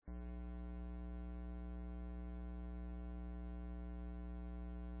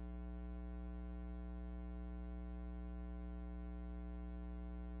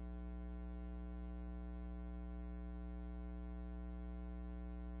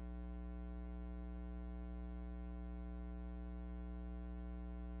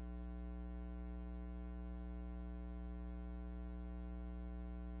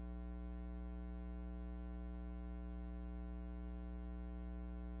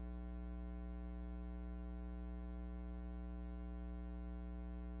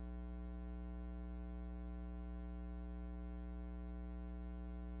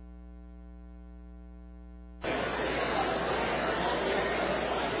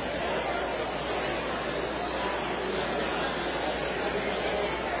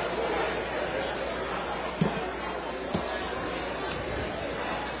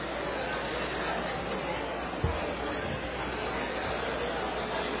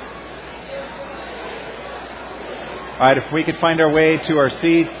All right, if we could find our way to our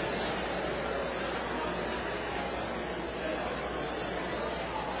seats.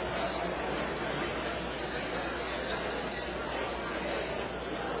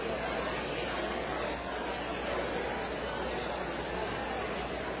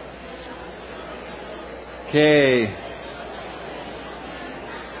 Okay.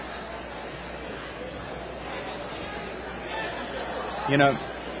 You know,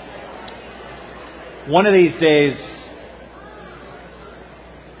 one of these days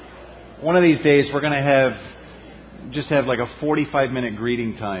we're going to have like a 45-minute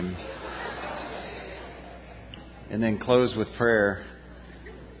greeting time and then close with prayer.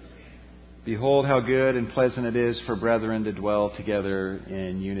 Behold how good and pleasant it is for brethren to dwell together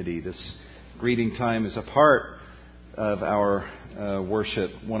in unity. This greeting time is a part of our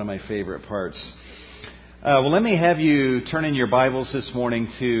worship, one of my favorite parts. Well, let me have you turn in your Bibles this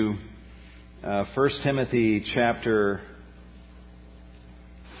morning to 1 Timothy chapter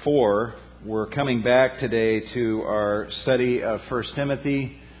 4. We're coming back today to our study of 1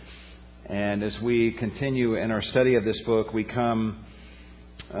 Timothy. And as we continue in our study of this book, we come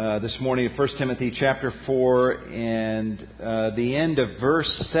this morning to 1 Timothy chapter 4 and the end of verse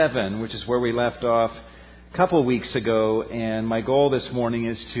 7, which is where we left off a couple of weeks ago. And my goal this morning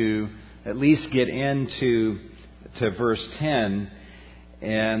is to at least get into verse 10.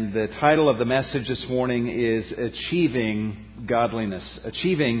 And the title of the message this morning is Achieving Godliness.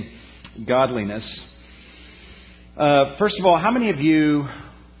 Achieving Godliness. First of all, how many of you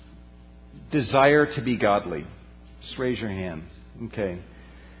desire to be godly? Just raise your hand. Okay.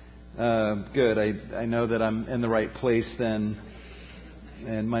 Good. I know that I'm in the right place then,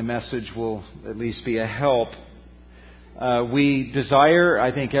 and my message will at least be a help. We desire,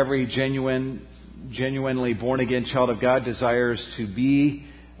 I think every genuinely born-again child of God desires to be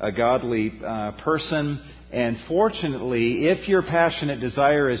a godly person. And fortunately, if your passionate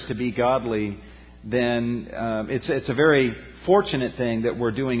desire is to be godly, then it's a very fortunate thing that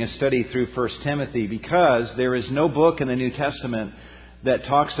we're doing a study through 1 Timothy, because there is no book in the New Testament that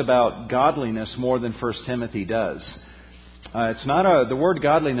talks about godliness more than 1 Timothy does. The word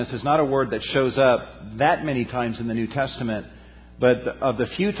godliness is not a word that shows up that many times in the New Testament, but of the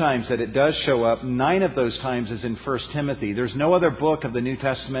few times that it does show up, 9 of those times is in 1 Timothy. There's no other book of the New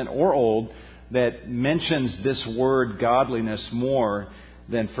Testament or Old that mentions this word godliness more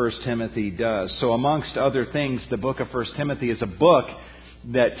than 1 Timothy does. So amongst other things, the book of 1 Timothy is a book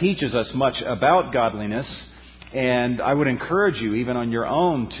that teaches us much about godliness. And I would encourage you, even on your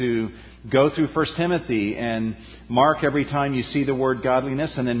own, to go through 1 Timothy and mark every time you see the word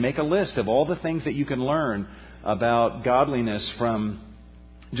godliness, and then make a list of all the things that you can learn about godliness from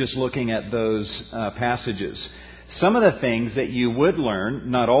just looking at those passages. Some of the things that you would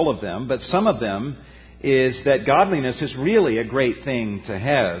learn, not all of them, but some of them, is that godliness is really a great thing to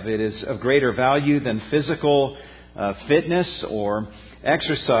have. It is of greater value than physical fitness or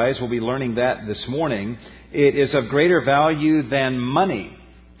exercise. We'll be learning that this morning. It is of greater value than money.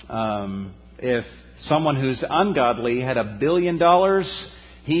 If someone who's ungodly had $1 billion,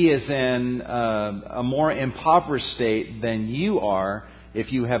 he is in a more impoverished state than you are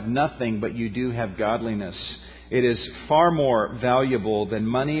if you have nothing but you do have godliness. It is far more valuable than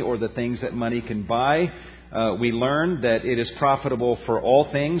money or the things that money can buy. We learn that it is profitable for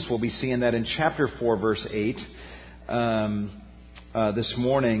all things. We'll be seeing that in chapter 4, verse 8 this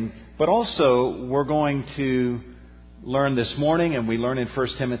morning. But also, we're going to learn this morning, and we learn in 1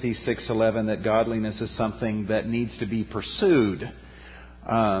 Timothy 6:11, that godliness is something that needs to be pursued.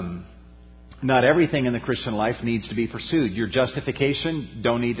 Not everything in the Christian life needs to be pursued. Your justification,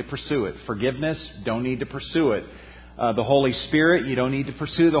 don't need to pursue it. Forgiveness, don't need to pursue it. The Holy Spirit, you don't need to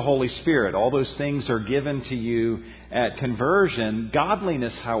pursue the Holy Spirit. All those things are given to you at conversion.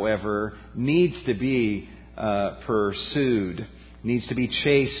 Godliness, however, needs to be pursued, needs to be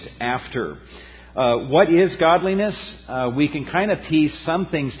chased after. What is godliness? We can kind of piece some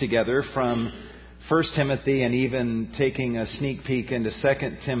things together from 1 Timothy and even taking a sneak peek into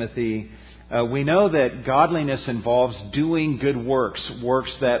 2 Timothy. We know that godliness involves doing good works,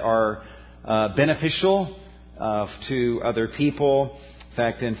 works that are beneficial to other people. In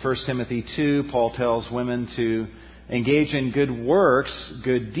fact, in 1 Timothy 2, Paul tells women to engage in good works,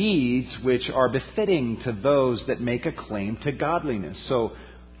 good deeds, which are befitting to those that make a claim to godliness. So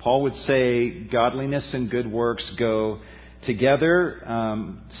Paul would say godliness and good works go together.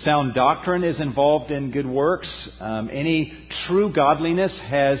 Sound doctrine is involved in good works. Any true godliness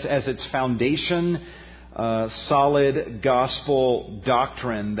has as its foundation solid gospel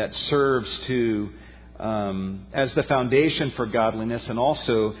doctrine that serves to as the foundation for godliness and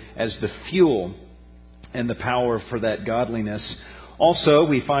also as the fuel and the power for that godliness. Also,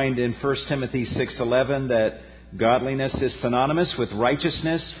 we find in 1 Timothy 6:11 that godliness is synonymous with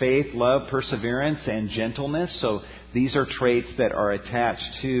righteousness, faith, love, perseverance, and gentleness. So these are traits that are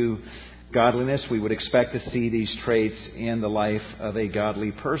attached to godliness. We would expect to see these traits in the life of a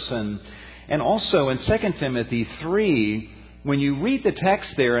godly person. And also in 2 Timothy 3, when you read the text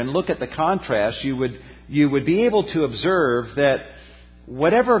there and look at the contrast, you would be able to observe that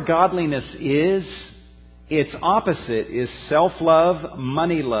whatever godliness is, its opposite is self-love,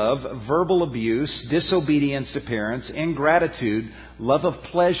 money love, verbal abuse, disobedience to parents, ingratitude, love of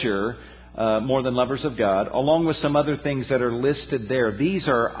pleasure, more than lovers of God, along with some other things that are listed there. These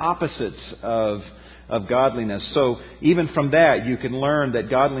are opposites of godliness. So even from that, you can learn that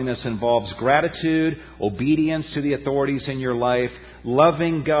godliness involves gratitude, obedience to the authorities in your life,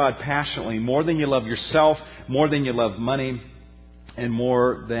 loving God passionately, more than you love yourself, more than you love money, and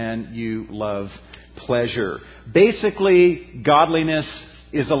more than you love pleasure. Basically, godliness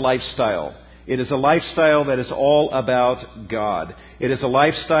is a lifestyle. It is a lifestyle that is all about God. It is a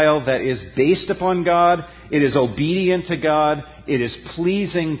lifestyle that is based upon God. It is obedient to God. It is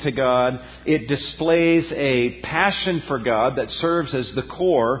pleasing to God. It displays a passion for God that serves as the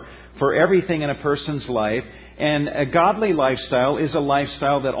core for everything in a person's life. And a godly lifestyle is a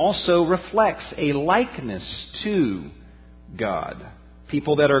lifestyle that also reflects a likeness to God.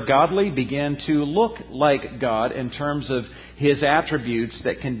 People that are godly begin to look like God in terms of His attributes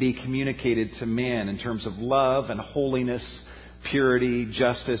that can be communicated to man in terms of love and holiness, purity,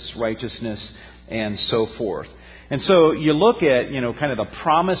 justice, righteousness, and so forth. And so you look at, kind of the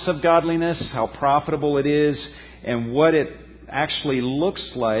promise of godliness, how profitable it is, and what it actually looks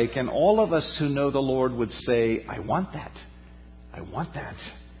like. And all of us who know the Lord would say, I want that. I want that.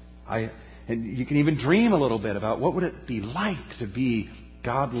 And you can even dream a little bit about what would it be like to be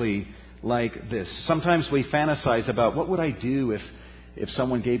godly like this. Sometimes we fantasize about what would I do if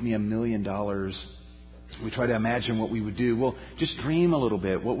someone gave me $1 million. We try to imagine what we would do. Well, just dream a little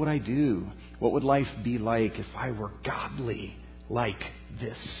bit. What would I do? What would life be like if I were godly like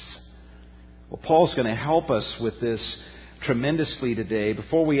this? Well, Paul's going to help us with this tremendously today.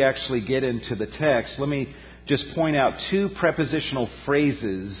 Before we actually get into the text, let me just point out two prepositional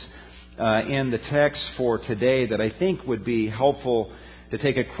phrases in the text for today that I think would be helpful to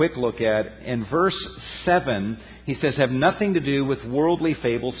take a quick look at. In verse 7, he says, have nothing to do with worldly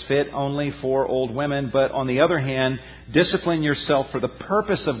fables fit only for old women, but on the other hand, discipline yourself for the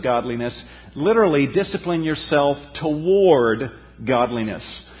purpose of godliness. Literally, discipline yourself toward godliness.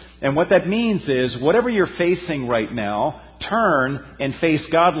 And what that means is, whatever you're facing right now, turn and face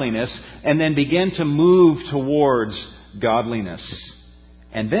godliness, and then begin to move towards godliness.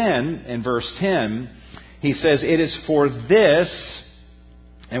 And then, in verse 10, he says, it is for this,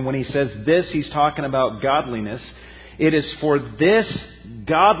 and when he says this, he's talking about godliness. It is for this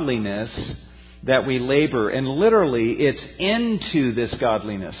godliness that we labor. And literally, it's into this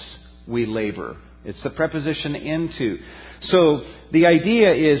godliness we labor. It's the preposition into. So the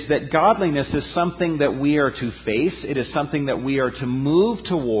idea is that godliness is something that we are to face. It is something that we are to move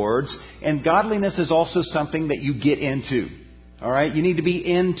towards. And godliness is also something that you get into. All right? You need to be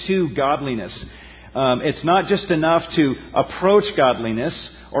into godliness. It's not just enough to approach godliness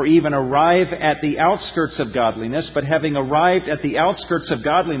or even arrive at the outskirts of godliness, but having arrived at the outskirts of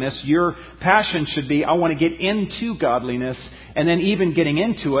godliness, your passion should be, I want to get into godliness, and then even getting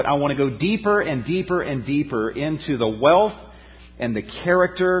into it, I want to go deeper and deeper and deeper into the wealth and the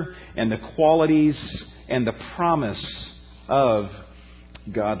character and the qualities and the promise of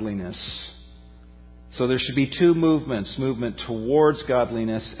godliness. So there should be two movements, movement towards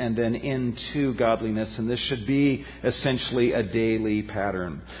godliness and then into godliness. And this should be essentially a daily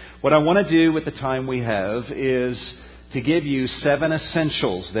pattern. What I want to do with the time we have is to give you 7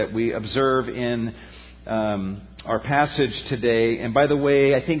 essentials that we observe in our passage today. And by the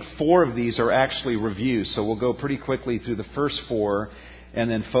way, I think 4 of these are actually reviews. So we'll go pretty quickly through the first 4 and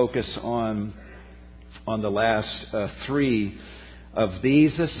then focus on the last 3 of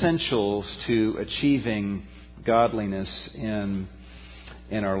these essentials to achieving godliness in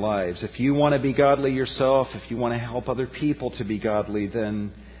our lives. If you want to be godly yourself, if you want to help other people to be godly,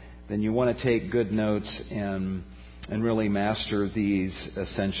 then you want to take good notes and really master these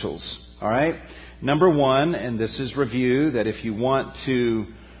essentials. All right? Number 1, and this is review, that if you want to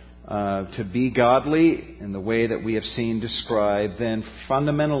be godly in the way that we have seen described, then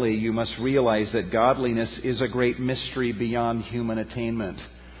fundamentally you must realize that godliness is a great mystery beyond human attainment.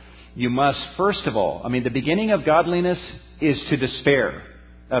 You must, first of all, the beginning of godliness is to despair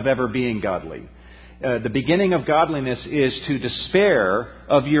of ever being godly. The beginning of godliness is to despair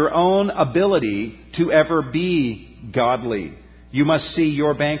of your own ability to ever be godly. You must see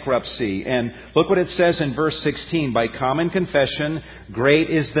your bankruptcy. And look what it says in verse 16. By common confession,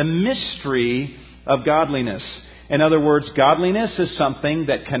 great is the mystery of godliness. In other words, godliness is something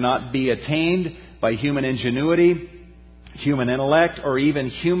that cannot be attained by human ingenuity, human intellect, or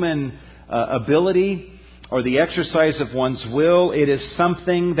even human ability, or the exercise of one's will. It is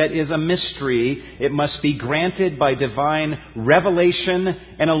something that is a mystery. It must be granted by divine revelation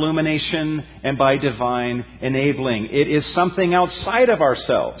and illumination and by divine enabling. It is something outside of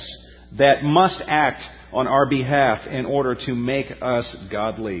ourselves that must act on our behalf in order to make us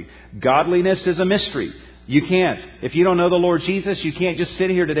godly. Godliness is a mystery. You can't. If you don't know the Lord Jesus, you can't just sit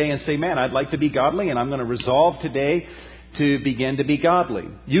here today and say, man, I'd like to be godly and I'm going to resolve today to begin to be godly.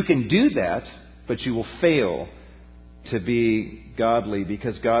 You can do that, but you will fail to be godly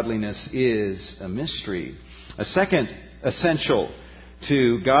because godliness is a mystery. A second essential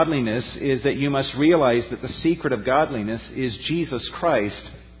to godliness is that you must realize that the secret of godliness is Jesus Christ,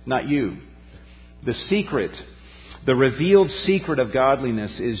 not you. The secret, the revealed secret of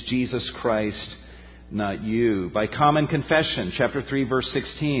godliness is Jesus Christ, not you. By common confession, chapter 3, verse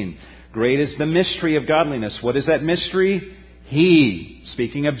 16, great is the mystery of godliness. What is that mystery? He,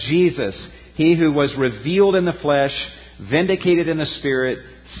 speaking of Jesus, He who was revealed in the flesh, vindicated in the Spirit,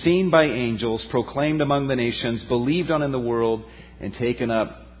 seen by angels, proclaimed among the nations, believed on in the world, and taken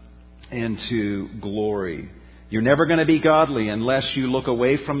up into glory. You're never going to be godly unless you look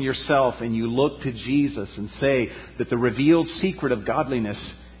away from yourself and you look to Jesus and say that the revealed secret of godliness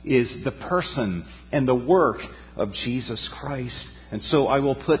is the person and the work of Jesus Christ. And so I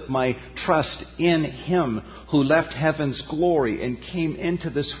will put my trust in Him who left heaven's glory and came into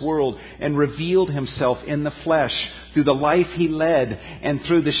this world and revealed Himself in the flesh through the life He led and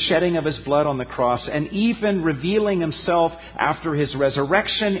through the shedding of His blood on the cross, and even revealing Himself after His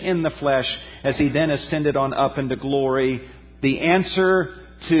resurrection in the flesh as He then ascended on up into glory. The answer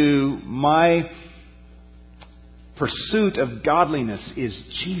to my pursuit of godliness is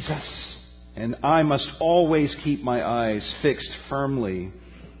Jesus. And I must always keep my eyes fixed firmly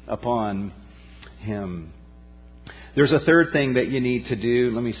upon Him. There's a third thing that you need to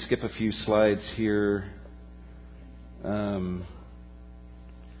do. Let me skip a few slides here. All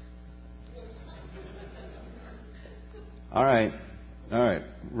right.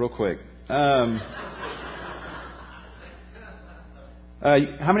 Real quick. How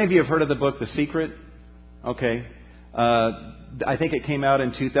many of you have heard of the book The Secret? Okay. I think it came out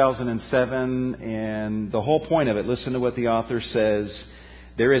in 2007, and the whole point of it, listen to what the author says.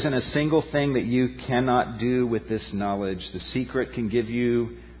 There isn't a single thing that you cannot do with this knowledge. The secret can give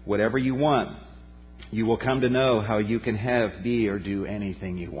you whatever you want. You will come to know how you can have, be, or do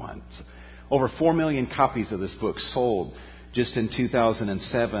anything you want. Over 4 million copies of this book sold just in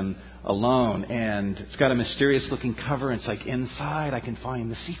 2007 alone, and it's got a mysterious looking cover. It's like inside I can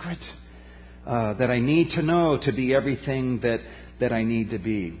find the secret that I need to know to be everything that I need to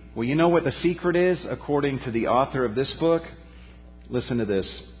be. Well, you know what the secret is, according to the author of this book? Listen to this.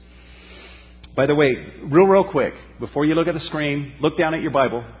 By the way, real quick, before you look at the screen, look down at your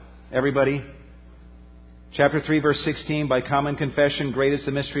Bible, everybody. Chapter 3, verse 16, by common confession, great is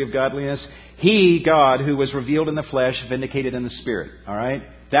the mystery of godliness. He, God, who was revealed in the flesh, vindicated in the Spirit. All right?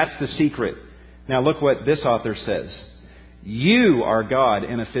 That's the secret. Now look what this author says. You are God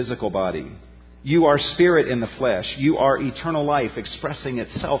in a physical body. You are spirit in the flesh. You are eternal life expressing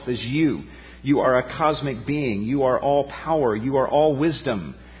itself as you. You are a cosmic being. You are all power. You are all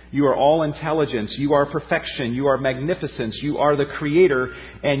wisdom. You are all intelligence. You are perfection. You are magnificence. You are the Creator.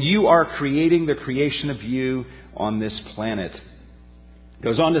 And you are creating the creation of you on this planet.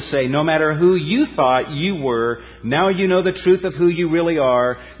 Goes on to say, no matter who you thought you were, now you know the truth of who you really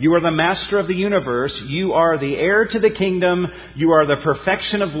are. You are the master of the universe. You are the heir to the kingdom. You are the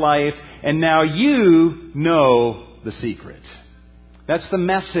perfection of life. And now you know the secret. That's the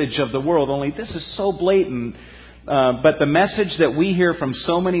message of the world. Only this is so blatant. But the message that we hear from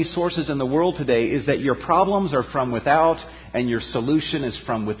so many sources in the world today is that your problems are from without and your solution is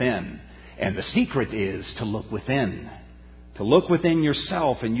from within. And the secret is to look within. To look within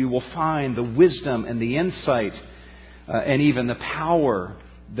yourself, and you will find the wisdom and the insight and even the power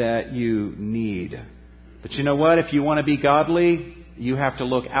that you need. But you know what? If you want to be godly, you have to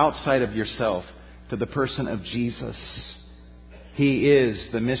look outside of yourself to the person of Jesus. He is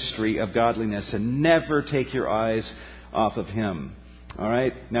the mystery of godliness, and never take your eyes off of Him. All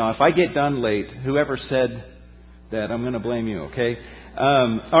right? Now, if I get done late, whoever said that, I'm going to blame you, okay?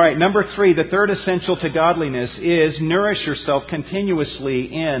 All right, number 3, the third essential to godliness is nourish yourself continuously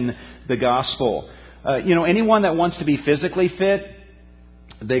in the gospel. Anyone that wants to be physically fit,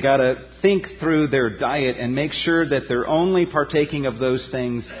 they got to think through their diet and make sure that they're only partaking of those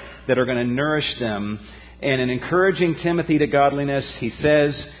things that are going to nourish them. And in encouraging Timothy to godliness, he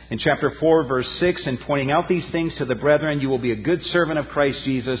says in chapter 4, verse 6, "In pointing out these things to the brethren, you will be a good servant of Christ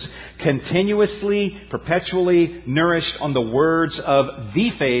Jesus, continuously, perpetually nourished on the words of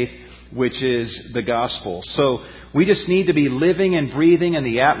the faith, which is the gospel." So we just need to be living and breathing in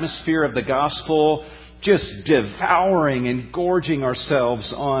the atmosphere of the gospel, just devouring and gorging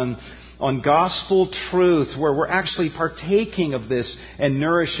ourselves on gospel truth, where we're actually partaking of this and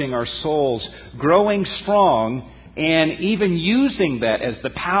nourishing our souls, growing strong, and even using that as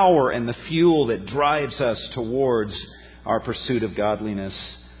the power and the fuel that drives us towards our pursuit of godliness.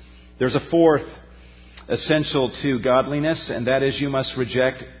 There's a fourth essential to godliness, and that is you must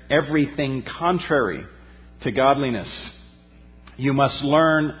reject everything contrary to godliness. You must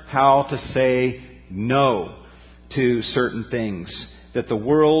learn how to say no to certain things that the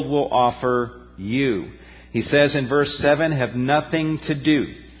world will offer you. He says in verse 7, have nothing to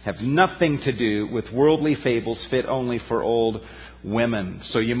do with worldly fables fit only for old women.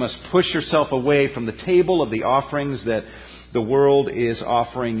 So you must push yourself away from the table of the offerings that the world is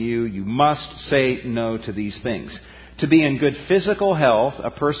offering you. You must say no to these things. To be in good physical health,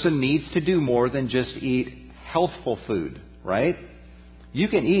 a person needs to do more than just eat healthful food, right? You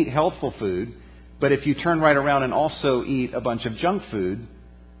can eat healthful food, but if you turn right around and also eat a bunch of junk food,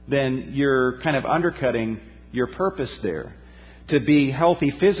 then you're kind of undercutting your purpose there. To be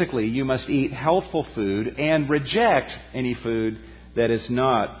healthy physically, you must eat healthful food and reject any food that is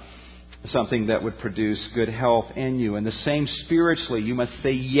not something that would produce good health in you. And the same spiritually, you must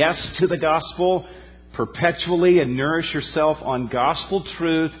say yes to the gospel perpetually and nourish yourself on gospel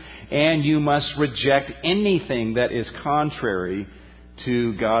truth, and you must reject anything that is contrary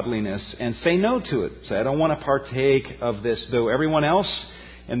to godliness and say no to it. Say, I don't want to partake of this, though everyone else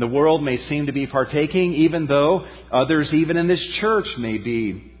in the world may seem to be partaking, even though others even in this church may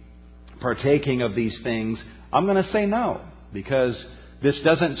be partaking of these things. I'm going to say no, because this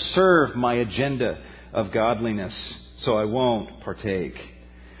doesn't serve my agenda of godliness, so I won't partake.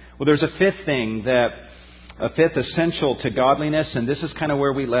 Well, there's a fifth essential to godliness, and this is kind of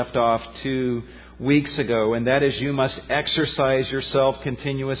where we left off 2 weeks ago, and that is you must exercise yourself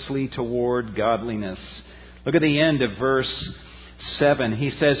continuously toward godliness. Look at the end of verse 7.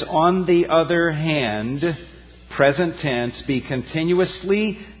 He says, on the other hand, present tense, be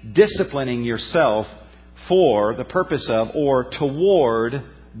continuously disciplining yourself for the purpose of or toward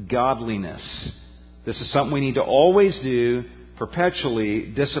godliness. This is something we need to always do,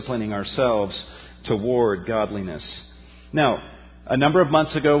 perpetually disciplining ourselves toward godliness. Now, a number of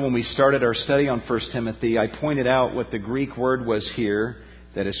months ago when we started our study on 1 Timothy, I pointed out what the Greek word was here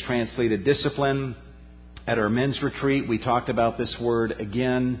that is translated discipline. At our men's retreat, we talked about this word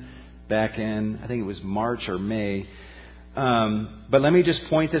again back in, I think it was March or May. But let me just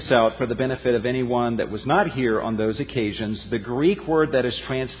point this out for the benefit of anyone that was not here on those occasions. The Greek word that is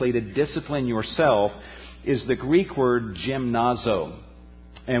translated discipline yourself is the Greek word gymnazo.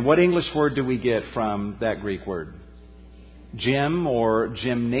 And what English word do we get from that Greek word? Gym or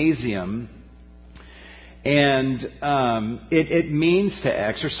gymnasium. And it means to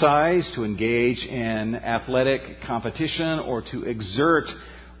exercise, to engage in athletic competition, or to exert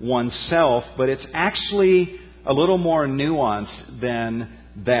oneself. But it's actually a little more nuanced than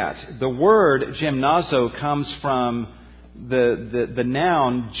that. The word gymnazo comes from the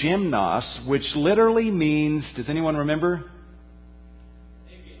noun gymnos, which literally means, does anyone remember?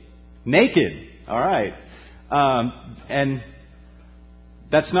 Naked. All right. And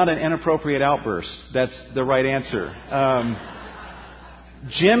that's not an inappropriate outburst. That's the right answer.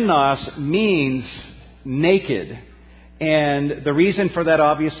 Gymnos means naked. And the reason for that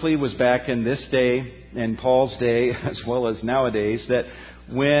obviously was back in this day, in Paul's day, as well as nowadays, that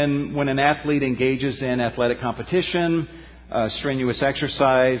when an athlete engages in athletic competition, strenuous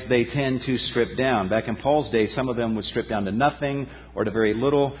exercise, they tend to strip down. Back in Paul's day, some of them would strip down to nothing or to very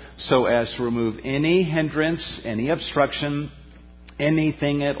little, so as to remove any hindrance, any obstruction,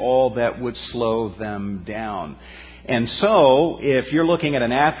 anything at all that would slow them down. And so, if you're looking at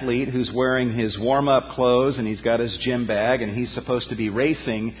an athlete who's wearing his warm-up clothes and he's got his gym bag and he's supposed to be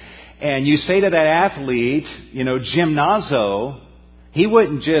racing, and you say to that athlete, gymnazo, he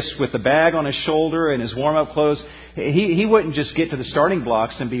wouldn't just, with the bag on his shoulder and his warm-up clothes, he wouldn't just get to the starting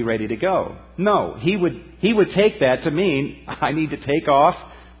blocks and be ready to go. No, he would take that to mean, I need to take off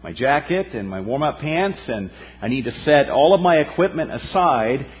my jacket and my warm-up pants, and I need to set all of my equipment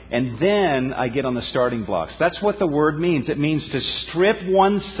aside, and then I get on the starting blocks. That's what the word means. It means to strip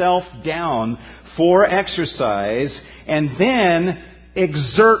oneself down for exercise and then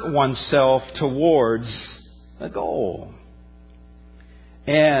exert oneself towards a goal.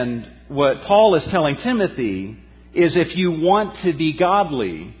 And what Paul is telling Timothy is if you want to be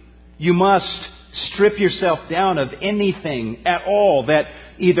godly, you must strip yourself down of anything at all that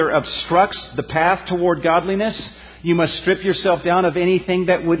either obstructs the path toward godliness. You must strip yourself down of anything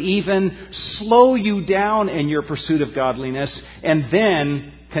that would even slow you down in your pursuit of godliness, and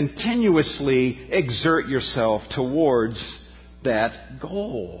then continuously exert yourself towards that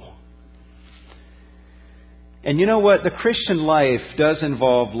goal. And you know what? The Christian life does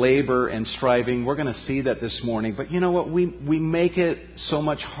involve labor and striving. We're going to see that this morning. But you know what? We make it so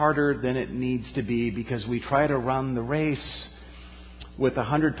much harder than it needs to be because we try to run the race with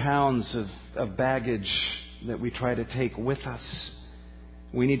 100 pounds of baggage that we try to take with us.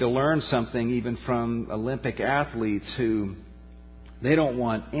 We need to learn something even from Olympic athletes who they don't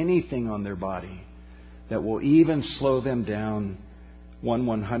want anything on their body that will even slow them down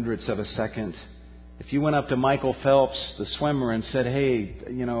 1/100th of a second. If you went up to Michael Phelps, the swimmer, and said, hey,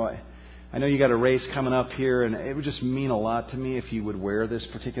 you know, I know you got a race coming up here, and it would just mean a lot to me if you would wear this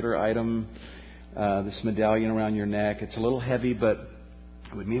particular item, this medallion around your neck. It's a little heavy, but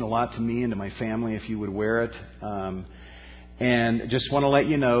it would mean a lot to me and to my family if you would wear it. And just want to let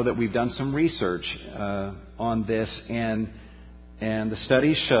you know that we've done some research on this, and the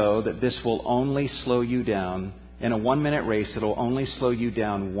studies show that this will only slow you down. In a 1-minute race, it'll only slow you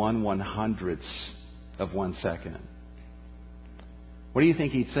down 1/100th of 1 second. What do you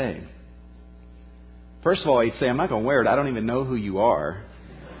think he'd say? First of all, he'd say, I'm not going to wear it. I don't even know who you are.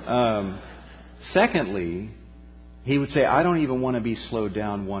 Secondly, he would say, I don't even want to be slowed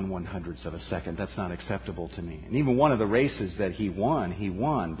down 1/100th of a second. That's not acceptable to me. And even one of the races that he won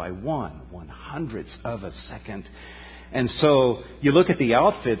by 1/100th of a second. And so you look at the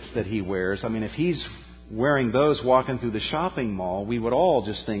outfits that he wears. I mean, if he's wearing those walking through the shopping mall, we would all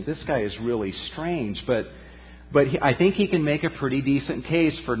just think this guy is really strange. But I think he can make a pretty decent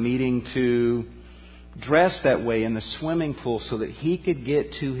case for needing to dress that way in the swimming pool so that he could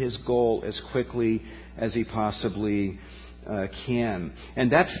get to his goal as quickly as he possibly can. And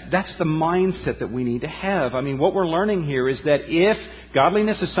that's the mindset that we need to have. I mean, what we're learning here is that if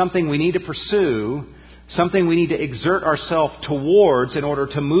godliness is something we need to pursue, something we need to exert ourselves towards in order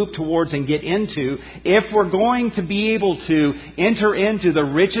to move towards and get into, if we're going to be able to enter into the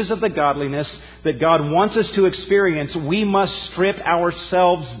riches of the godliness that God wants us to experience, we must strip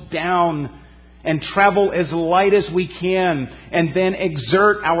ourselves down and travel as light as we can, and then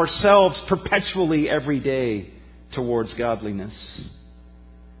exert ourselves perpetually every day towards godliness.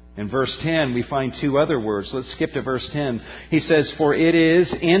 In verse 10, we find 2 other words. Let's skip to verse 10. He says, for it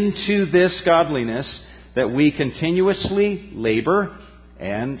is into this godliness that we continuously labor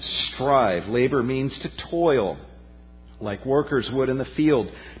and strive. Labor means to toil, like workers would in the field,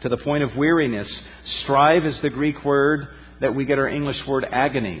 to the point of weariness. Strive is the Greek word that we get our English word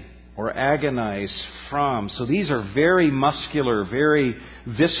agony, or agonize from. So these are very muscular, very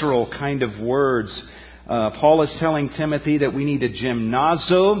visceral kind of words. Paul is telling Timothy that we need to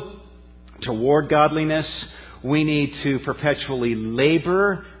gymnazo toward godliness. We need to perpetually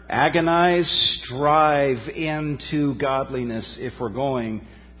labor, agonize, strive into godliness if we're going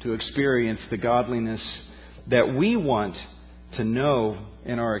to experience the godliness that we want to know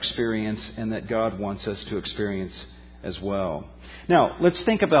in our experience and that God wants us to experience as well. Now, let's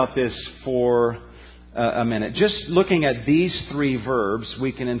think about this for a minute. Just looking at these 3 verbs,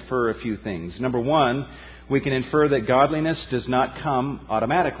 we can infer a few things. Number 1, we can infer that godliness does not come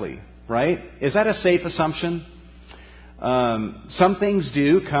automatically, right? Is that a safe assumption? Some things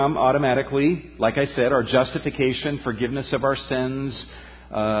do come automatically. Like I said, our justification, forgiveness of our sins,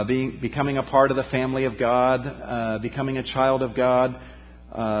 becoming a part of the family of God, becoming a child of God.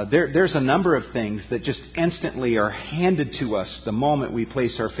 There's a number of things that just instantly are handed to us the moment we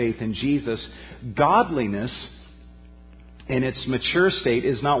place our faith in Jesus. Godliness, in its mature state,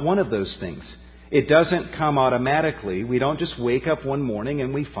 is not one of those things. It doesn't come automatically. We don't just wake up one morning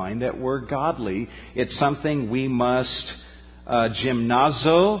and we find that we're godly. It's something we must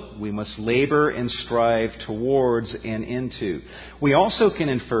gymnazo, we must labor and strive towards and into. We also can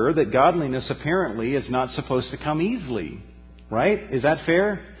infer that godliness apparently is not supposed to come easily. Right? Is that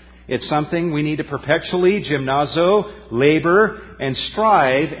fair? It's something we need to perpetually gymnazo, labor, and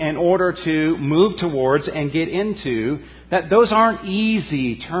strive in order to move towards and get into Those aren't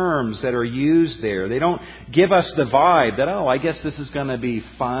easy terms that are used there. They don't give us the vibe that, I guess this is going to be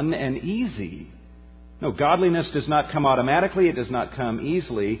fun and easy. No, godliness does not come automatically. It does not come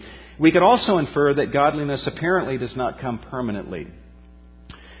easily. We could also infer that godliness apparently does not come permanently,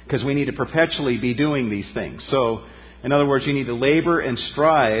 because we need to perpetually be doing these things. So, in other words, you need to labor and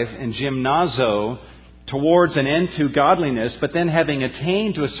strive and gymnazo towards an end to godliness, but then having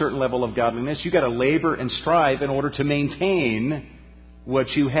attained to a certain level of godliness, you've got to labor and strive in order to maintain what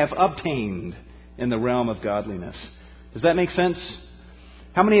you have obtained in the realm of godliness. Does that make sense?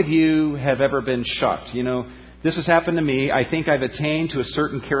 How many of you have ever been shocked? This has happened to me. I think I've attained to a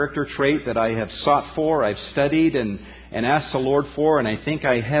certain character trait that I have sought for, I've studied and asked the Lord for, and I think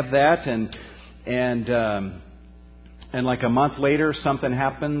I have that, and like a month later, something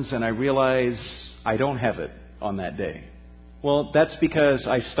happens and I realize I don't have it on that day. Well, that's because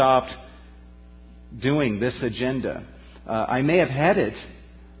I stopped doing this agenda. I may have had it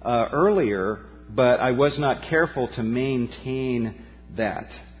earlier, but I was not careful to maintain that.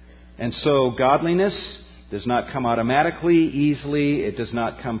 And so godliness does not come automatically, easily. It does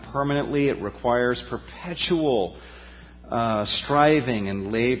not come permanently. It requires perpetual striving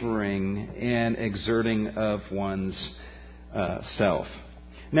and laboring and exerting of one's self.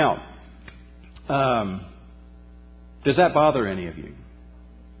 Now, does that bother any of you?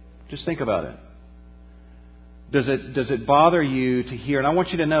 Just think about it. Does it bother you to hear? And I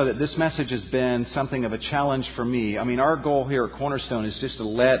want you to know that this message has been something of a challenge for me. I mean, our goal here at Cornerstone is just to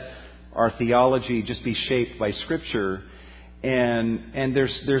let our theology just be shaped by Scripture. And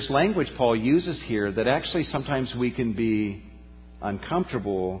there's language Paul uses here that actually sometimes we can be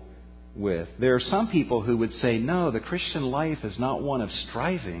uncomfortable with. There are some people who would say, no, the Christian life is not one of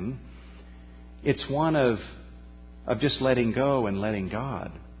striving. It's one of just letting go and letting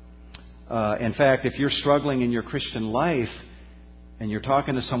God. In fact, if you're struggling in your Christian life and you're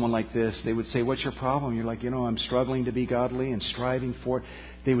talking to someone like this, they would say, what's your problem? You're like, I'm struggling to be godly and striving for it.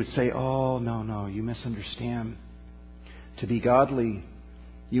 They would say, oh, no, you misunderstand. To be godly,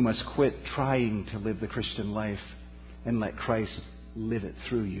 you must quit trying to live the Christian life and let Christ live it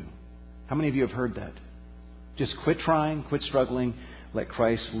through you. How many of you have heard that? Just quit trying, quit struggling, let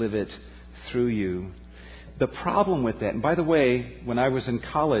Christ live it through you. The problem with that, and by the way, when I was in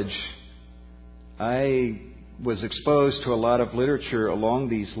college, I was exposed to a lot of literature along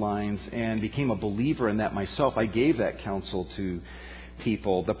these lines and became a believer in that myself. I gave that counsel to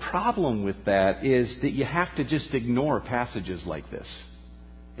people. The problem with that is that you have to just ignore passages like this.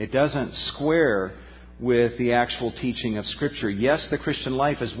 It doesn't square with the actual teaching of Scripture. Yes, the Christian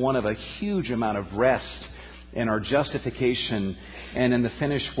life is one of a huge amount of rest in our justification and in the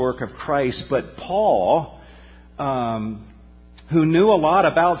finished work of Christ. But Paul, who knew a lot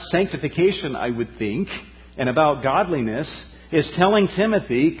about sanctification, I would think, and about godliness, is telling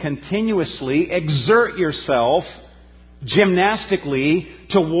Timothy continuously, exert yourself gymnastically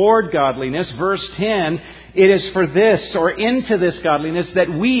toward godliness. Verse 10, it is for this, or into this godliness, that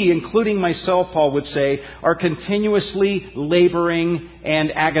we, including myself, Paul would say, are continuously laboring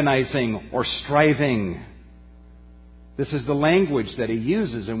and agonizing or striving. This is the language that he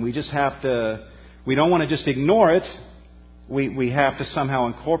uses, and we don't want to just ignore it. We have to somehow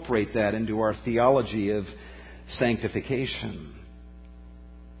incorporate that into our theology of sanctification.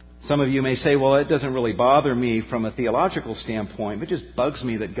 Some of you may say, well, it doesn't really bother me from a theological standpoint. It just bugs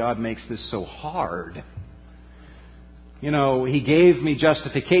me that God makes this so hard. He gave me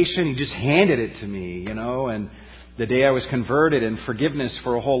justification. He just handed it to me, and the day I was converted and forgiveness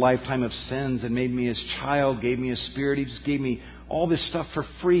for a whole lifetime of sins and made me His child, gave me His Spirit. He just gave me all this stuff for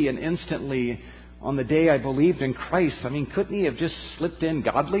free and instantly on the day I believed in Christ. I mean, couldn't He have just slipped in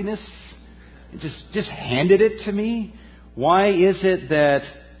godliness? Just handed it to me? Why is it that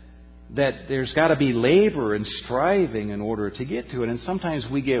there's got to be labor and striving in order to get to it? And sometimes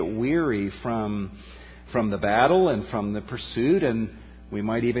we get weary from the battle and from the pursuit, and we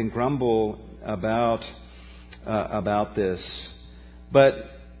might even grumble about this. But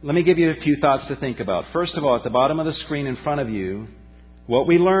let me give you a few thoughts to think about. First of all, at the bottom of the screen in front of you, what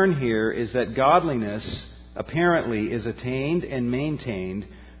we learn here is that godliness apparently is attained and maintained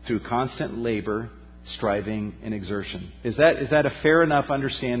through constant labor, striving, and exertion. Is that a fair enough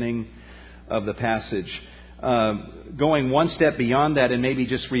understanding of the passage? Going one step beyond that and maybe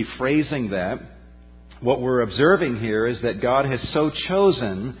just rephrasing that, what we're observing here is that God has so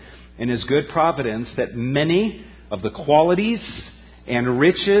chosen in His good providence that many of the qualities and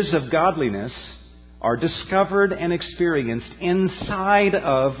riches of godliness are discovered and experienced inside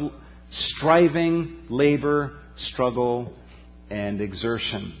of striving, labor, struggle, and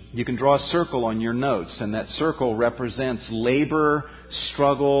exertion. You can draw a circle on your notes, and that circle represents labor,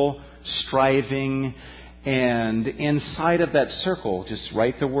 struggle, striving, and inside of that circle, just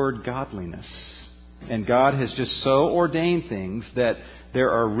write the word godliness. And God has just so ordained things that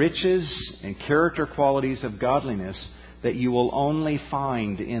there are riches and character qualities of godliness that you will only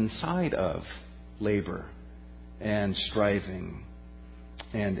find inside of labor and striving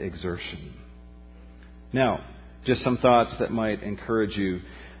and exertion. Now, just some thoughts that might encourage you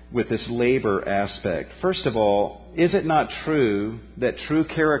with this labor aspect. First of all, is it not true that true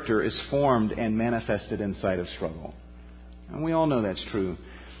character is formed and manifested inside of struggle? And we all know that's true.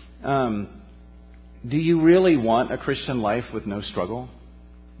 Do you really want a Christian life with no struggle?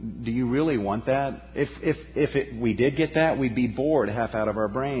 Do you really want that? If we did get that, we'd be bored half out of our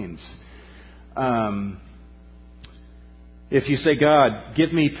brains. If you say, God,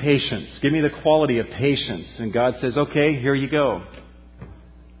 give me patience, give me the quality of patience, and God says, okay, here you go.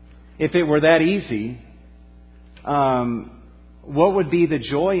 If it were that easy, what would be the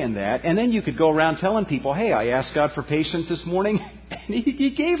joy in that? And then you could go around telling people, hey, I asked God for patience this morning, and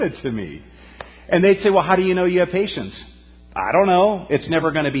He gave it to me. And they'd say, well, how do you know you have patience? I don't know. It's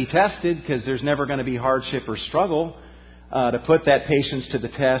never going to be tested because there's never going to be hardship or struggle to put that patience to the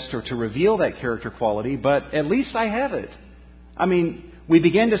test or to reveal that character quality, but at least I have it. I mean, we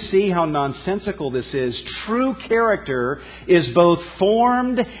begin to see how nonsensical this is. True character is both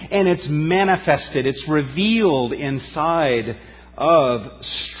formed and it's manifested. It's revealed inside of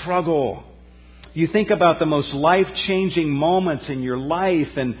struggle. You think about the most life-changing moments in your life,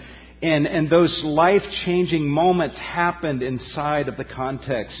 and those life-changing moments happened inside of the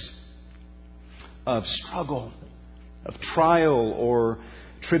context of struggle, of trial or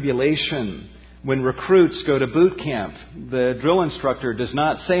tribulation. When recruits go to boot camp, the drill instructor does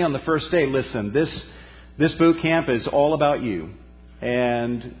not say on the first day, listen, this boot camp is all about you.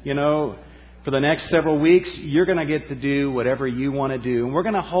 And, for the next several weeks, you're going to get to do whatever you want to do. And we're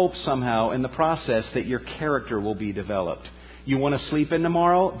going to hope somehow in the process that your character will be developed. You want to sleep in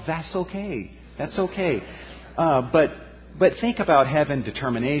tomorrow? That's okay. That's okay. But think about having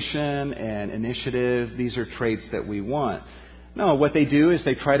determination and initiative. These are traits that we want. No, what they do is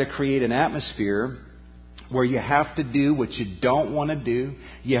they try to create an atmosphere where you have to do what you don't want to do.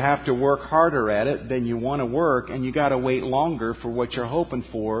 You have to work harder at it than you want to work, and you got to wait longer for what you're hoping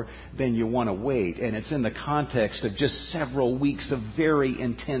for than you want to wait. And it's in the context of just several weeks of very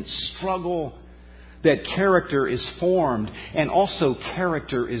intense struggle that character is formed and also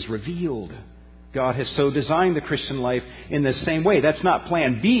character is revealed. God has so designed the Christian life in the same way. That's not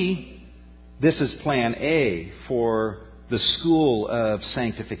plan B. This is plan A for the school of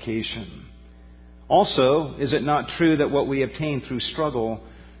sanctification. Also, is it not true that what we obtain through struggle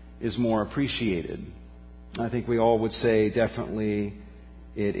is more appreciated? I think we all would say definitely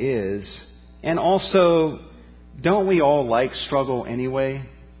it is. And also, don't we all like struggle anyway?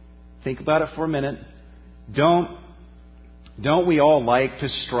 Think about it for a minute. Don't we all like to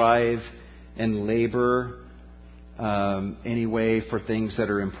strive and labor anyway for things that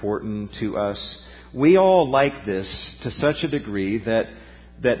are important to us? We all like this to such a degree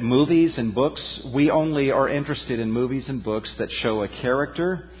that movies and books, we only are interested in movies and books that show a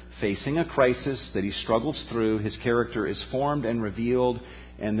character facing a crisis that he struggles through. His character is formed and revealed,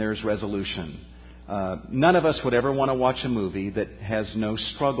 and there's resolution. None of us would ever want to watch a movie that has no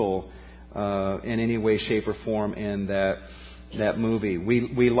struggle in any way, shape, or form in that movie.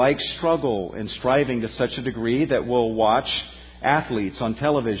 We like struggle and striving to such a degree that we'll watch athletes on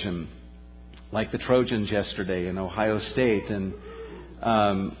television, like the Trojans yesterday in Ohio State, and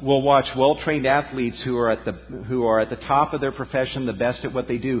we'll watch well-trained athletes who are at the top of their profession, the best at what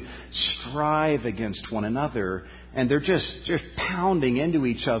they do, strive against one another, and they're just pounding into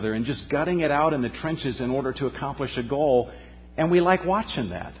each other and just gutting it out in the trenches in order to accomplish a goal, and we like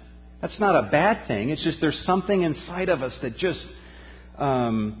watching that. That's not a bad thing. It's just there's something inside of us that just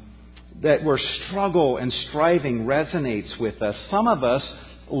that where struggle and striving resonates with us. Some of us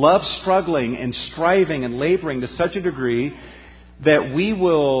love struggling and striving and laboring to such a degree that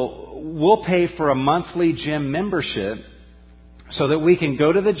we'll pay for a monthly gym membership so that we can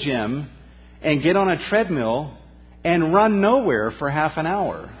go to the gym and get on a treadmill and run nowhere for half an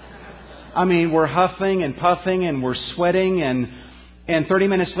hour. I mean, we're huffing and puffing and we're sweating and 30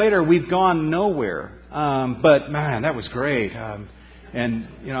 minutes later we've gone nowhere. But man, that was great. And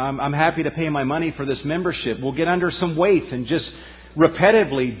I'm happy to pay my money for this membership. We'll get under some weights and just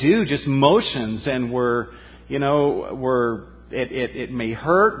repetitively do just motions, and it may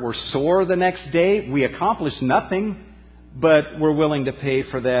hurt. We're sore the next day. We accomplish nothing, but we're willing to pay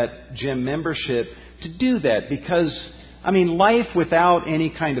for that gym membership to do that because life without any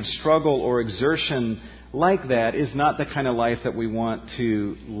kind of struggle or exertion like that is not the kind of life that we want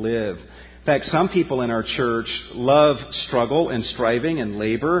to live. In fact, some people in our church love struggle and striving and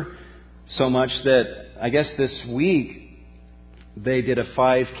labor so much that I guess this week they did a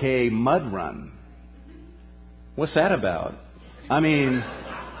 5K mud run. What's that about? I'm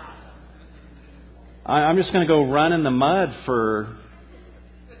just going to go run in the mud for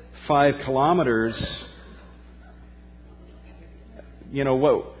 5 kilometers.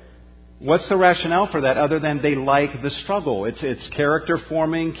 What's the rationale for that other than they like the struggle? It's character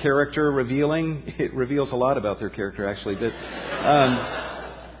forming, character revealing. It reveals a lot about their character, actually. But,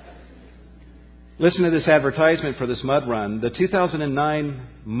 listen to this advertisement for this mud run. The 2009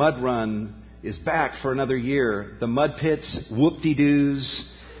 mud run is back for another year. The mud pits, whoop-de-doos,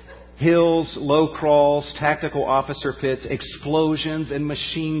 hills, low crawls, tactical officer pits, explosions, and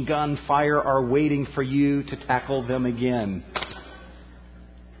machine gun fire are waiting for you to tackle them again.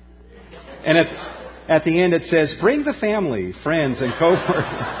 And at the end it says, bring the family, friends, and coworkers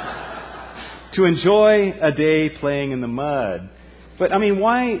to enjoy a day playing in the mud. But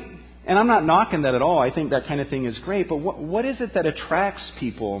why? And I'm not knocking that at all. I think that kind of thing is great. But what is it that attracts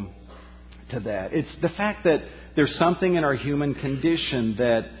people to that? It's the fact that there's something in our human condition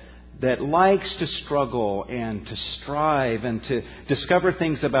that likes to struggle and to strive and to discover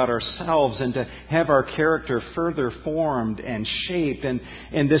things about ourselves and to have our character further formed and shaped. And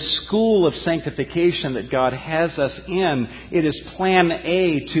in this school of sanctification that God has us in, it is plan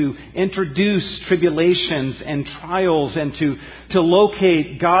A to introduce tribulations and trials and to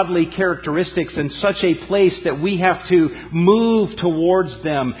locate godly characteristics in such a place that we have to move towards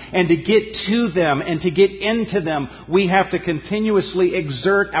them, and to get to them and to get into them, we have to continuously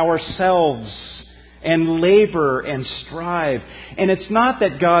exert ourselves and labor and strive. And it's not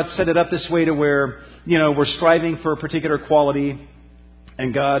that God set it up this way to where, we're striving for a particular quality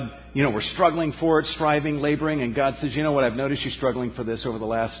and God, we're struggling for it, striving, laboring, and God says, what, I've noticed you struggling for this over the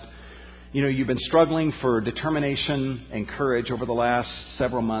last you've been struggling for determination and courage over the last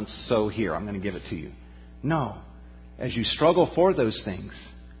several months, so here, I'm going to give it to you. No. As you struggle for those things,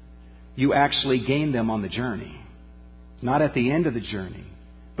 you actually gain them on the journey. Not at the end of the journey,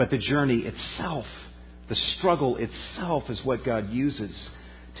 but the journey itself. The struggle itself is what God uses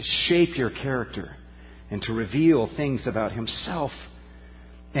to shape your character and to reveal things about Himself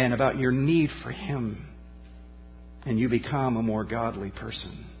and about your need for Him. And you become a more godly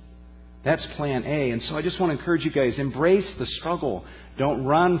person. That's plan A. And so I just want to encourage you guys, embrace the struggle. Don't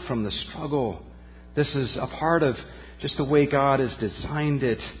run from the struggle. This is a part of just the way God has designed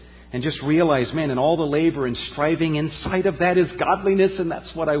it. And just realize, man, and all the labor and striving inside of that is godliness, and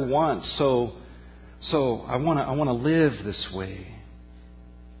that's what I want. So I want to live this way.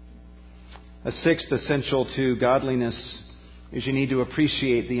 A sixth essential to godliness is you need to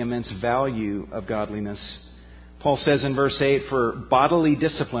appreciate the immense value of godliness. Paul says in verse 8, for bodily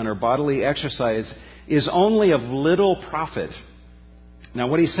discipline or bodily exercise is only of little profit. Now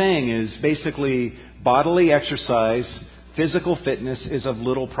what he's saying is basically bodily exercise, physical fitness is of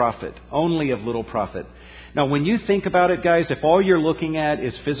little profit. Only of little profit. Now when you think about it, guys, if all you're looking at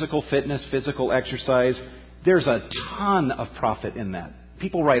is physical fitness, physical exercise, there's a ton of profit in that.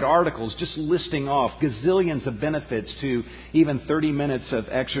 People write articles just listing off gazillions of benefits to even 30 minutes of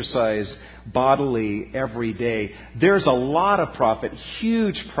exercise bodily every day. There's a lot of profit,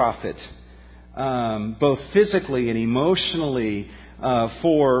 huge profit, both physically and emotionally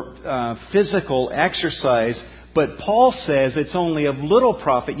for physical exercise. But Paul says it's only of little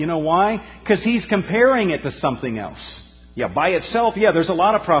profit. You know why? Because he's comparing it to something else. Yeah, by itself, there's a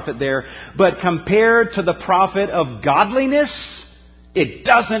lot of profit there. But compared to the profit of godliness, it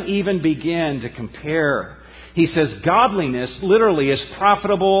doesn't even begin to compare. He says godliness literally is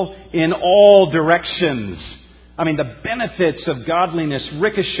profitable in all directions. The benefits of godliness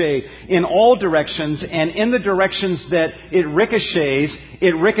ricochet in all directions, and in the directions that it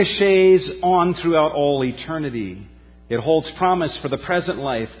ricochets on throughout all eternity. It holds promise for the present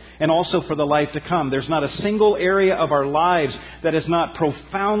life and also for the life to come. There's not a single area of our lives that is not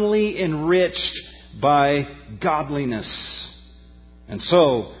profoundly enriched by godliness. And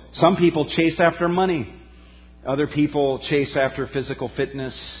so, some people chase after money. Other people chase after physical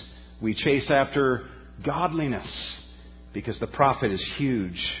fitness. We chase after godliness because the profit is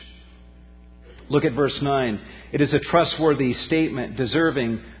huge. Look at verse 9. It is a trustworthy statement,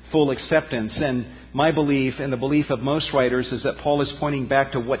 deserving full acceptance. And my belief and the belief of most writers is that Paul is pointing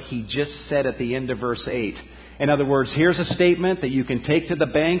back to what he just said at the end of verse 8. In other words, here's a statement that you can take to the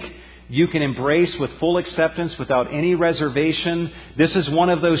bank. you can embrace with full acceptance without any reservation. This is one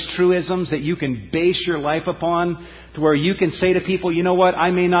of those truisms that you can base your life upon, to where you can say to people, you know what,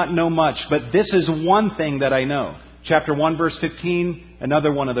 I may not know much, but this is one thing that I know. Chapter 1, verse 15,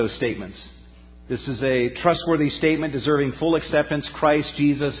 another one of those statements. This is a trustworthy statement deserving full acceptance. Christ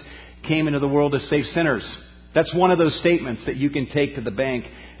Jesus came into the world to save sinners. That's one of those statements that you can take to the bank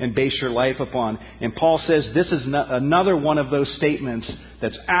and base your life upon. And Paul says this is another one of those statements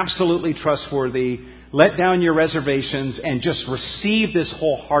that's absolutely trustworthy. Let down your reservations and just receive this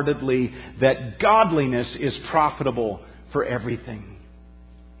wholeheartedly, that godliness is profitable for everything.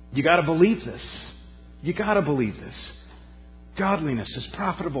 You got to believe this. You got to believe this. Godliness is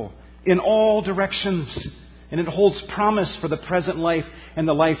profitable in all directions. And it holds promise for the present life and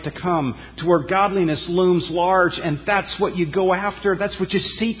the life to come, to where godliness looms large, and that's what you go after. That's what you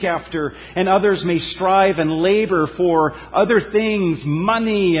seek after. And others may strive and labor for other things,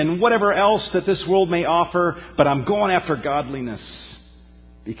 money and whatever else that this world may offer. But I'm going after godliness,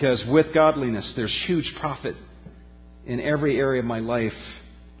 because with godliness there's huge profit in every area of my life,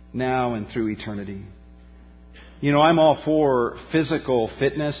 now and through eternity. You know, I'm all for physical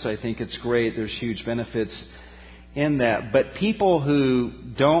fitness. I think it's great. There's huge benefits in that. But people who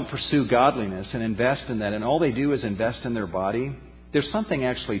don't pursue godliness and invest in that, and all they do is invest in their body, there's something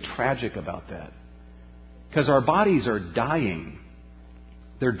actually tragic about that. Because our bodies are dying.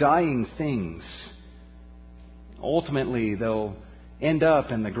 They're dying things. Ultimately, they'll end up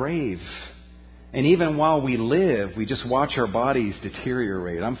in the grave. And even while we live, we just watch our bodies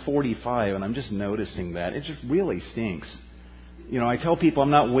deteriorate. I'm 45 and I'm just noticing that. It just really stinks. You know, I tell people I'm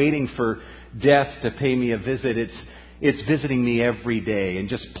not waiting for death to pay me a visit. It's visiting me every day and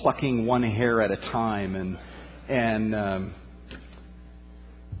just plucking one hair at a time.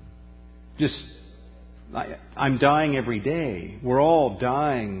 I'm dying every day. We're all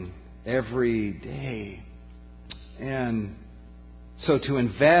dying every day. And so to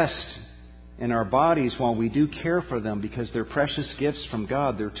invest in our bodies while we do care for them, because they're precious gifts from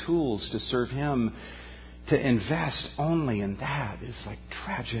God, they're tools to serve Him, to invest only in that is like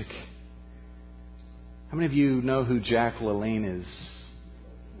tragic. How many of you know who Jack LaLanne is?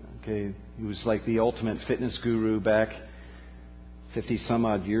 Okay, he was like the ultimate fitness guru back 50 some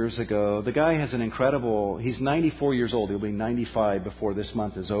odd years ago. The guy has he's 94 years old. He'll be 95 before this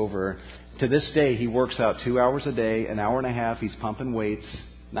month is over. To this day, he works out 2 hours a day, an hour and a half. He's pumping weights,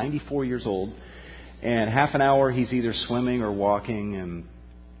 94 years old. And half an hour, he's either swimming or walking. And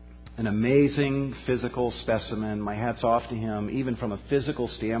an amazing physical specimen. My hat's off to him, even from a physical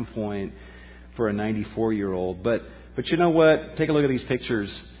standpoint, for a 94-year-old. But you know what? Take a look at these pictures.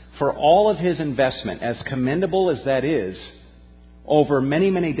 For all of his investment, as commendable as that is, over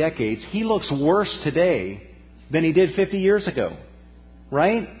many, many decades, he looks worse today than he did 50 years ago.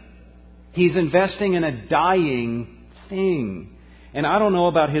 Right? He's investing in a dying thing. And I don't know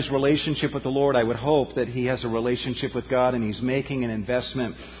about his relationship with the Lord. I would hope that he has a relationship with God and he's making an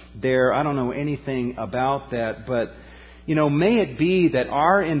investment there. I don't know anything about that. But, you know, may it be that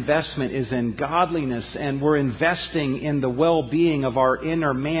our investment is in godliness and we're investing in the well-being of our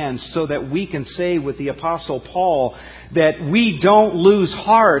inner man, so that we can say with the Apostle Paul that we don't lose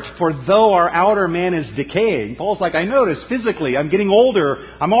heart, for though our outer man is decaying. Paul's like, I notice physically I'm getting older.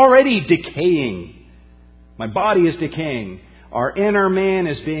 I'm already decaying. My body is decaying. Our inner man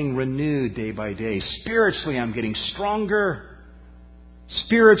is being renewed day by day. Spiritually, I'm getting stronger.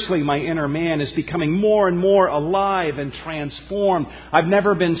 Spiritually, my inner man is becoming more and more alive and transformed. I've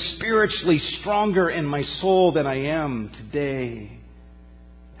never been spiritually stronger in my soul than I am today.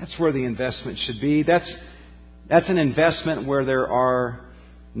 That's where the investment should be. That's an investment where there are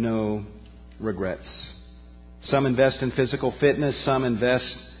no regrets. Some invest in physical fitness. Some invest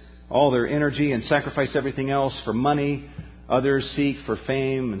all their energy and sacrifice everything else for money. Others seek for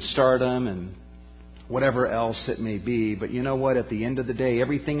fame and stardom and whatever else it may be. But you know what? At the end of the day,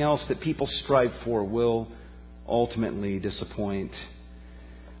 everything else that people strive for will ultimately disappoint.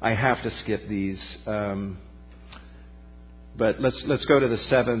 I have to skip these. But let's go to the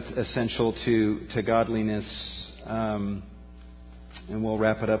seventh essential to godliness. And we'll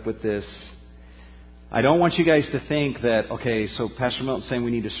wrap it up with this. I don't want you guys to think that, okay, so Pastor Milton's saying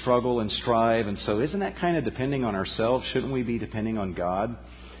we need to struggle and strive, and so isn't that kind of depending on ourselves? Shouldn't we be depending on God?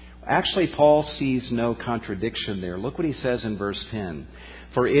 Actually, Paul sees no contradiction there. Look what he says in verse 10.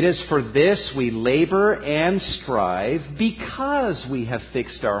 For it is for this we labor and strive, because we have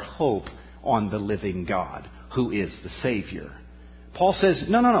fixed our hope on the living God, who is the Savior. Paul says,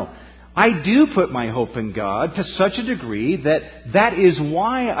 no. I do put my hope in God to such a degree that is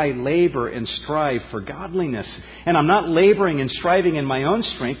why I labor and strive for godliness. And I'm not laboring and striving in my own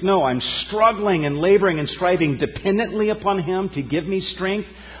strength. No, I'm struggling and laboring and striving dependently upon Him to give me strength.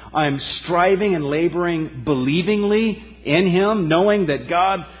 I'm striving and laboring believingly in Him, knowing that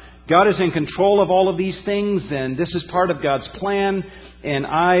God is in control of all of these things, and this is part of God's plan, and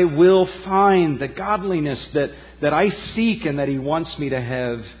I will find the godliness that I seek and that He wants me to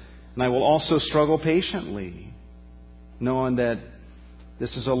have. And I will also struggle patiently, knowing that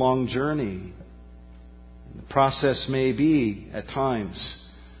this is a long journey. The process may be, at times,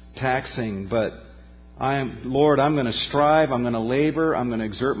 taxing, but Lord, I'm going to strive, I'm going to labor, I'm going to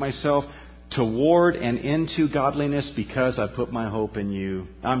exert myself toward and into godliness because I put my hope in You.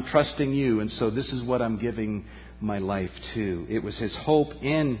 I'm trusting You, and so this is what I'm giving my life to. It was his hope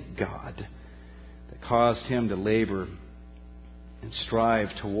in God that caused him to labor and strive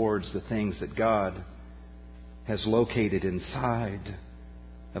towards the things that God has located inside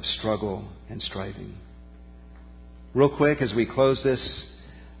of struggle and striving. Real quick, as we close this,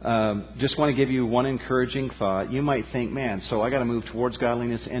 just want to give you one encouraging thought. You might think, man, so I got to move towards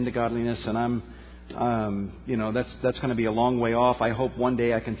godliness, into godliness, and that's going to be a long way off. I hope one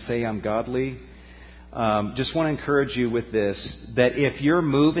day I can say I'm godly. Just want to encourage you with this, that if you're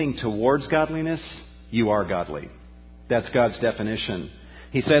moving towards godliness, you are godly. That's God's definition.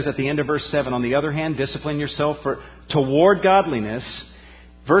 He says at the end of verse 7, on the other hand, discipline yourself toward godliness.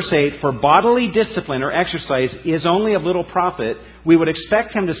 Verse 8, for bodily discipline or exercise is only of little profit. We would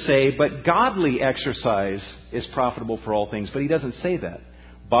expect him to say, but godly exercise is profitable for all things. But he doesn't say that.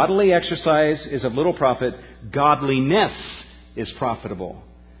 Bodily exercise is of little profit. Godliness is profitable.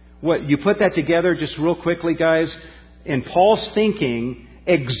 What you put that together just real quickly, guys. In Paul's thinking,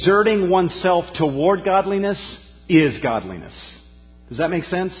 exerting oneself toward godliness is godliness. Does that make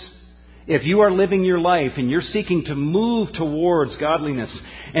sense? If you are living your life and you're seeking to move towards godliness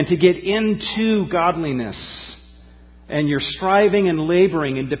and to get into godliness, and you're striving and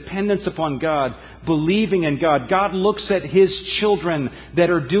laboring in dependence upon God, believing in God, God looks at His children that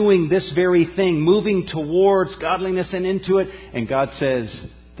are doing this very thing, moving towards godliness and into it, and God says,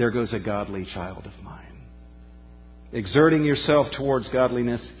 there goes a godly child of mine. Exerting yourself towards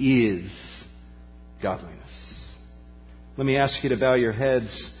godliness is godliness. Let me ask you to bow your heads.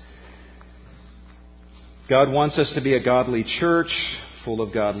 God wants us to be a godly church, full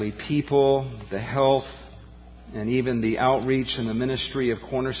of godly people. The health and even the outreach and the ministry of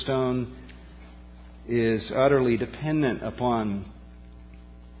Cornerstone is utterly dependent upon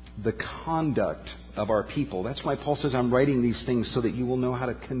the conduct of our people. That's why Paul says, I'm writing these things so that you will know how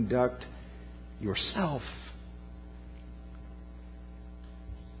to conduct yourself.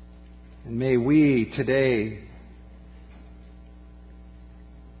 And may we today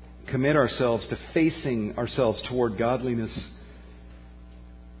commit ourselves to facing ourselves toward godliness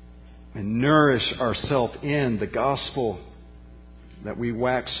and nourish ourselves in the gospel, that we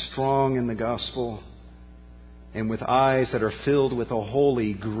wax strong in the gospel and with eyes that are filled with a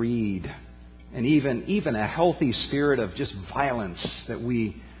holy greed and even a healthy spirit of just violence, that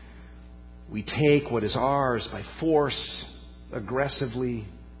we take what is ours by force, aggressively,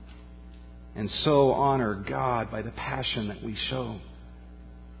 and so honor God by the passion that we show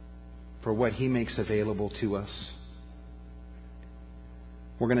for what He makes available to us.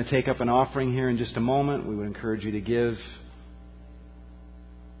 We're going to take up an offering here in just a moment. We would encourage you to give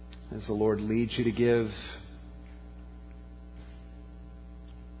as the Lord leads you to give.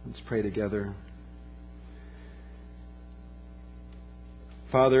 Let's pray together.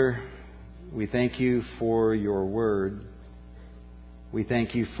 Father, we thank You for Your word. We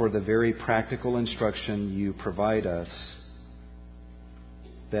thank You for the very practical instruction You provide us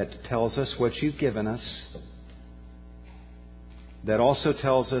that tells us what You've given us, that also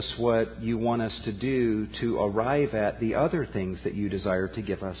tells us what You want us to do to arrive at the other things that You desire to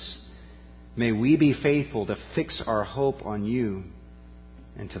give us. May we be faithful to fix our hope on You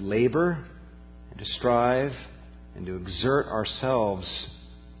and to labor and to strive and to exert ourselves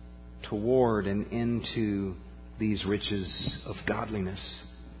toward and into these riches of godliness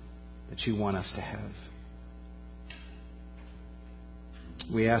that You want us to have.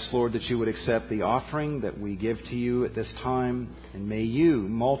 We ask, Lord, that You would accept the offering that we give to You at this time, and may You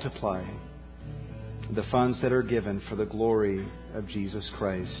multiply the funds that are given for the glory of Jesus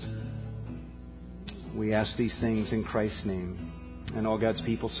Christ. We ask these things in Christ's name. And all God's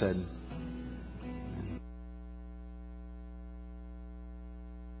people said,